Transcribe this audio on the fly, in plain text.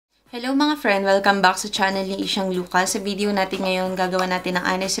Hello mga friend! Welcome back sa channel ni Isyang Luka. Sa video natin ngayon, gagawa natin ng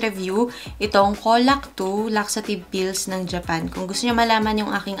honest review. Itong Colac 2 Laxative Pills ng Japan. Kung gusto niyo malaman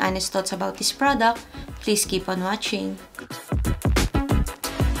yung aking honest thoughts about this product, please keep on watching.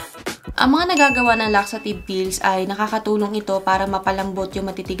 Ang mga nagagawa ng laxative pills ay nakakatulong ito para mapalambot yung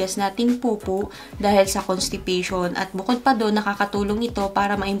matitigas nating pupo dahil sa constipation at bukod pa doon nakakatulong ito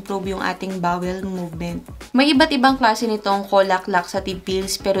para ma-improve yung ating bowel movement. May iba't ibang klase nitong Colac laxative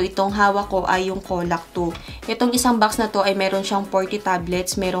pills pero itong hawak ko ay yung Colac 2. Itong isang box na to ay meron siyang 40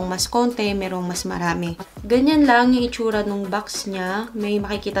 tablets, merong mas konti, merong mas marami. Ganyan lang yung itsura ng box niya. May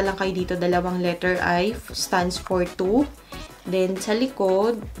makikita lang kayo dito dalawang letter I, stands for 2. Then, sa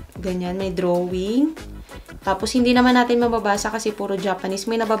likod, ganyan, may drawing. Tapos, hindi naman natin mababasa kasi puro Japanese.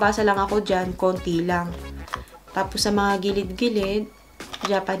 May nababasa lang ako dyan, konti lang. Tapos, sa mga gilid-gilid,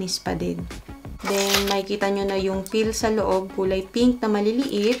 Japanese pa din. Then, makikita nyo na yung pill sa loob, kulay pink na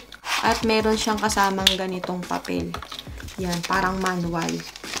maliliit. At meron siyang kasamang ganitong papel. Yan, parang manual.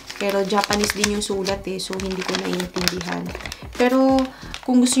 Pero, Japanese din yung sulat so hindi ko naiintindihan. Pero,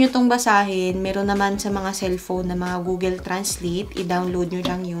 kung gusto nyo itong basahin, meron naman sa mga cellphone na mga Google Translate, i-download nyo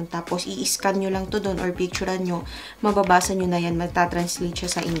lang yun, tapos i-scan nyo lang to doon or picturean nyo, mababasa nyo na yan, magta-translate siya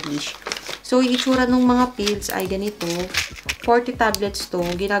sa English. So, yung itsura ng mga pills ay ganito. 40 tablets to.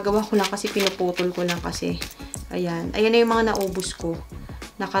 Ginagawa ko lang kasi pinuputol ko lang kasi. Ayan. Ayan na yung mga naubos ko.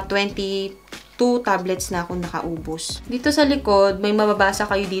 Naka 22 tablets na akong nakaubos. Dito sa likod, may mababasa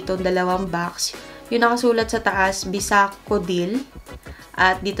kayo dito dalawang box. Yung nakasulat sa taas, Bisakodil.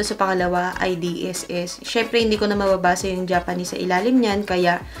 At dito sa pangalawa ay DSS. Syempre, hindi ko na mababasa yung Japanese sa ilalim niyan,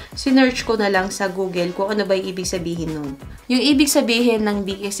 kaya sinearch ko na lang sa Google kung ano ba yung ibig sabihin nun. Yung ibig sabihin ng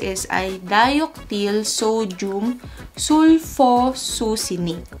DSS ay Dioctyl Sodium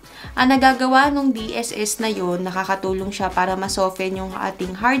Sulfosuccinate. Ang nagagawa ng DSS na yon, nakakatulong siya para masoften yung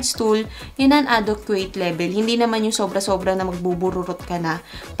ating hard stool in an adequate level. Hindi naman yung sobra-sobra na magbubururot ka na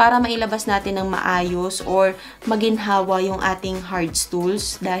para mailabas natin ng maayos or maginhawa yung ating hard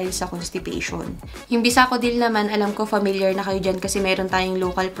stools dahil sa constipation. Yung Bisakodil naman, alam ko familiar na kayo dyan kasi meron tayong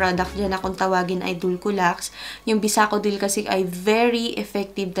local product dyan na kung tawagin ay Colac. Yung Bisakodil kasi ay very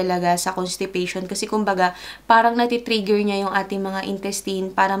effective talaga sa constipation kasi kumbaga parang natitrigger niya yung ating mga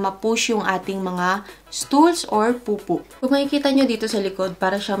intestine para ma-push yung ating mga stools or pupo. Kung makikita nyo dito sa likod,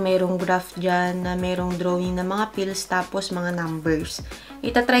 para siya merong graph dyan na merong drawing ng mga pills tapos mga numbers.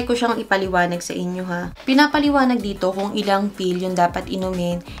 Itatry ko siyang ipaliwanag sa inyo ha. Pinapaliwanag dito kung ilang pill yung dapat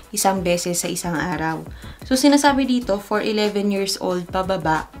inumin isang beses sa isang araw. So sinasabi dito, for 11 years old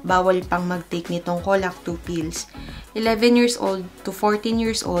pababa, bawal pang mag-take nitong Colac 2 pills. 11 years old to 14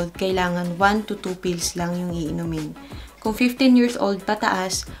 years old, kailangan 1 to 2 pills lang yung iinumin. Kung 15 years old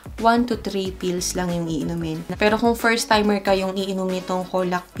pataas, 1 to 3 pills lang yung iinumin. Pero kung first timer kayong iinom nitong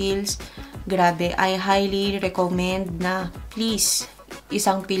Colac pills, grabe, I highly recommend na please,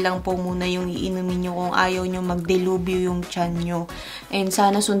 isang pill lang po muna yung iinumin nyo kung ayaw nyo magdelubyo yung tiyan nyo. And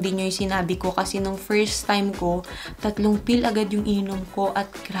sana sundin nyo yung sinabi ko kasi nung first time ko, 3 pill agad yung inom ko at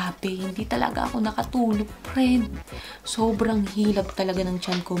grabe, hindi talaga ako nakatulog, friend. Sobrang hilab talaga ng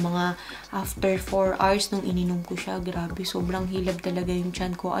tiyan ko. Mga after 4 hours nung ininom ko siya, grabe, sobrang hilab talaga yung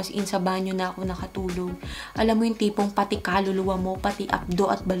tiyan ko. As in, sa banyo na ako nakatulog. Alam mo yung tipong pati kaluluwa mo, pati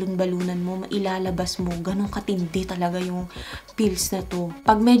abdo at balon-balunan mo, mailalabas mo. Ganun katindi talaga yung pills na to.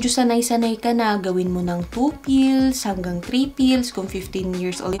 Pag medyo sanay-sanay ka na, gawin mo ng 2 pills hanggang 3 pills kung 15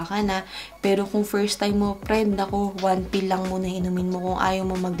 years old ka na. Pero kung first time mo, friend, ako, 1 pill lang muna inumin mo kung ayaw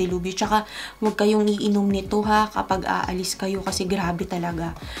mo magdelubyo. Tsaka, huwag kayong iinom nito ha kapag aalis kayo kasi grabe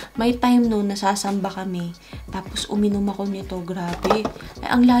talaga. May time noon, nasasamba kami. Tapos, uminom ako nito. Grabe. Ay,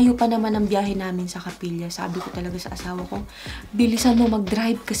 ang layo pa naman ang biyahe namin sa Kapilya. Sabi ko talaga sa asawa ko, bilisan mo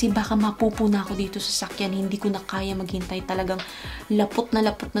mag-drive kasi baka mapupo na ako dito sa sakyan. Hindi ko na kaya maghintay. Talagang lapot na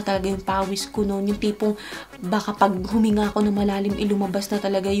talaga yung pawis ko noon. Yung tipong baka pag huminga ako ng malalim, ilumabas na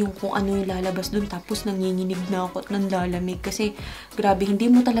talaga yung kung ano yung lalabas dun. Tapos nanginginig na ako at nanlalamig. Kasi grabe,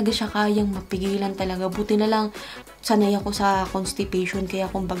 hindi mo talaga siya kayang mapigilan talaga. Buti na lang sanay ako sa constipation. Kaya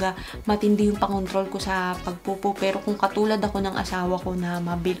kumbaga matindi yung pangontrol ko sa pagpupo. Pero kung katulad ako ng asawa ko na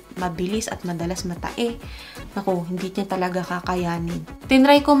mabilis at madalas matae, naku, hindi niya talaga kakayanin.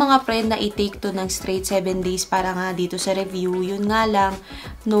 Tinry ko mga friend na i-take to ng straight 7 days para nga dito sa review. Yun nga lang,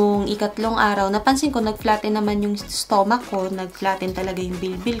 nung ikatlong araw, napansin ko, nag-flatten naman yung stomach ko, nag-flatten talaga yung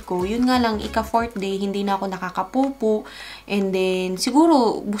bilbil ko. Yun nga lang, ika-4th day, hindi na ako nakakapupo. And then,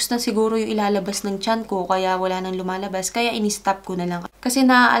 siguro, bus na siguro yung ilalabas ng tiyan ko, kaya wala nang lumalabas. Kaya ini-stop ko na lang. Kasi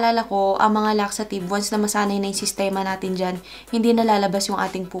naaalala ko, ang mga laxative, once na masanay na yung sistema natin dyan, hindi na lalabas yung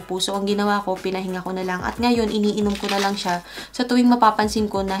ating pupo. So, ang ginawa ko, pinahinga ko na lang. At ngayon, iniinom ko na lang siya sa tuwing mapapansin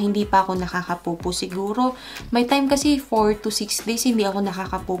ko na hindi pa ako nakakapupo. Siguro, may time kasi 4 to 6 days, hindi ako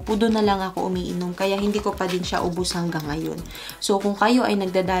nakakapupo, doon na lang ako umiinom. Kaya hindi ko pa din siya ubos hanggang ngayon. So, kung kayo ay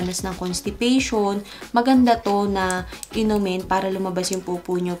nagdadanas ng constipation, maganda to na inumin para lumabas yung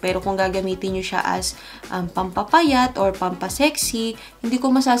pupo nyo. Pero kung gagamitin nyo siya as pampapayat or Pangpa-Sexy, hindi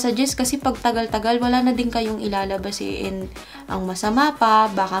ko masasuggest kasi pag tagal-tagal, wala na din kayong ilalabas eh. And ang masama pa,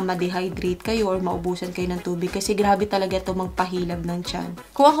 baka ma-dehydrate kayo or maubusan kayo ng tubig kasi grabe talaga to magpahilab ng tiyan.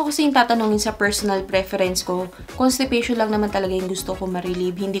 Kung ako kasi yung tatanungin sa personal preference ko, constipation lang naman talaga yung gusto ko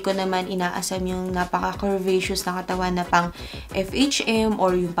ma-relieve. Hindi ko naman inaasam yung napaka-curvaceous na katawan na pang FHM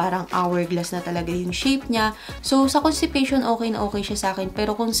or yung parang hourglass na talaga yung shape niya. So, sa constipation, okay na okay siya sa akin.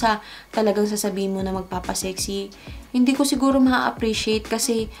 Pero kung sa talagang sasabihin mo na magpapa-sexy, hindi ko siguro ma-appreciate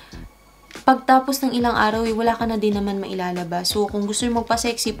kasi pagtapos ng ilang araw, wala ka na din naman mailalabas. So, kung gusto mo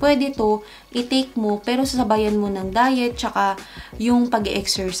magpa-sexy, pwede to, i-take mo, pero sasabayan mo ng diet, tsaka yung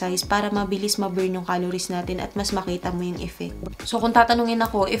pag-exercise para mabilis ma-burn yung calories natin at mas makita mo yung effect. So, kung tatanungin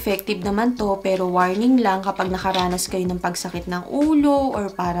ako, effective naman to, pero warning lang kapag nakaranas kayo ng pagsakit ng ulo or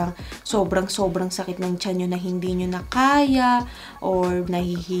parang sobrang sakit ng tiyan nyo na hindi nyo na kaya or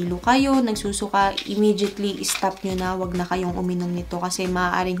nahihilo kayo, nagsusuka, immediately stop nyo na, wag na kayong uminom nito kasi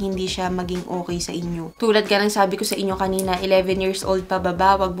maaaring hindi siya maging okay sa inyo. Tulad ka ng sabi ko sa inyo kanina, 11 years old pa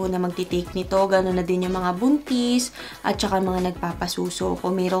baba, wag mo na magtitake nito. Gano'n na din yung mga buntis at saka mga nagpapasuso.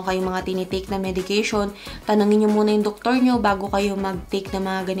 Kung meron kayong mga tinitake na medication, tanungin nyo muna yung doktor nyo bago kayo mag-take ng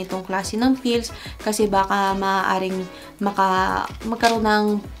mga ganitong klase ng pills kasi baka maaaring magkaroon ng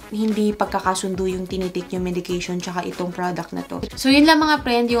hindi pagkakasundo yung tinitake yung medication tsaka itong product na to. So, yun lang mga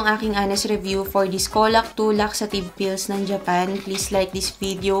friend, yung aking honest review for this Colac 2 laxative pills ng Japan. Please like this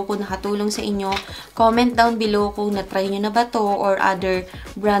video kung nakatulong sa inyo. Comment down below kung na-try nyo na ba to or other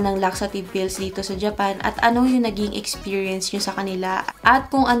brand ng laxative pills dito sa Japan at ano yung naging experience nyo sa kanila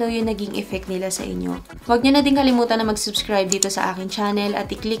at kung ano yung naging effect nila sa inyo. Huwag nyo na din kalimutan na mag-subscribe dito sa aking channel at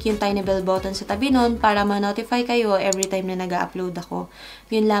i-click yung tiny bell button sa tabi nun para ma-notify kayo every time na nag-upload ako.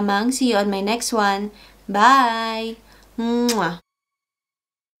 Yun lamang. See you on my next one. Bye! Mwah!